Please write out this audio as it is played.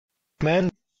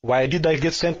Man, why did I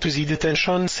get sent to the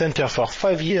detention center for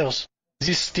 5 years?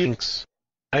 This stinks.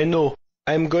 I know.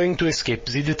 I'm going to escape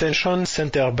the detention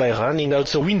center by running out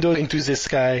the window into the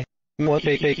sky.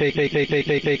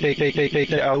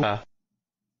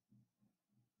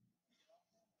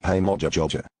 Hey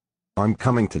Mojo. I'm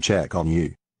coming to check on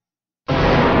you.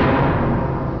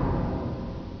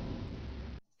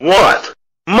 What?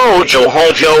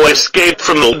 Mojo escaped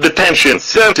from the detention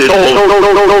center.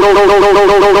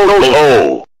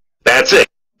 Oh, that's it.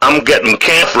 I'm getting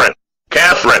Catherine.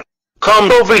 Catherine,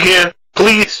 come over here,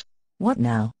 please. What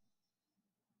now?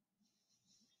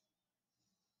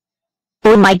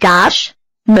 Oh my gosh!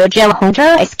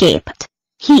 Mojo escaped.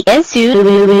 He is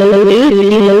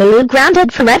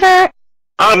grounded forever.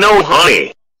 I know,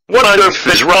 honey. What on earth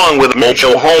is wrong with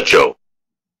Mojo?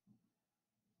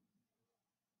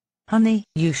 Honey,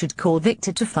 you should call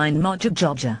Victor to find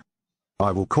Mojo.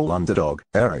 I will call Underdog,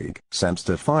 Eric,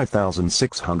 Samster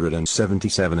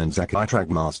 5677 and Zakai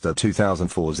Trackmaster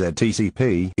 2004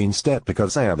 ZTCP instead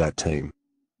because they are that team.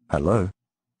 Hello?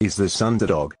 Is this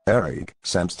Underdog, Eric,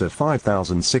 Samster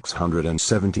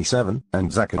 5677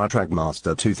 and Zakai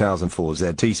Trackmaster 2004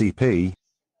 ZTCP?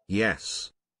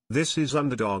 Yes. This is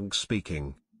Underdog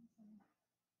speaking.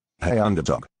 Hey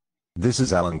Underdog. This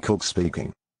is Alan Cook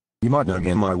speaking. You might know me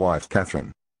and my wife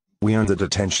Catherine. We own the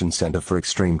detention center for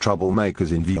extreme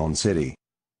troublemakers in Vion City.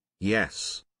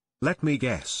 Yes. Let me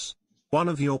guess. One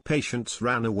of your patients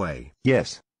ran away.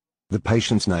 Yes. The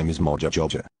patient's name is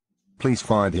Mojo. Please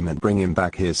find him and bring him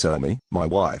back here so me, my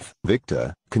wife,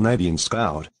 Victor, Canadian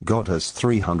Scout, got us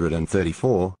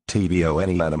 334,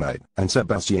 TBONE animate, and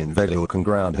Sebastian Velio can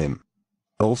ground him.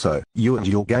 Also, you and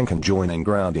your gang can join in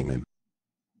grounding him.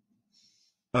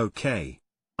 Okay.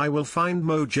 I will find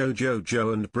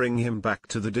Mojo and bring him back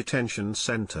to the detention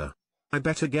center. I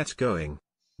better get going.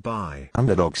 Bye.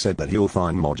 Underdog said that he'll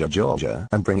find Mojo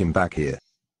and bring him back here.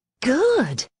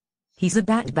 Good! He's a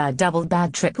bad double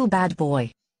bad triple bad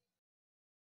boy.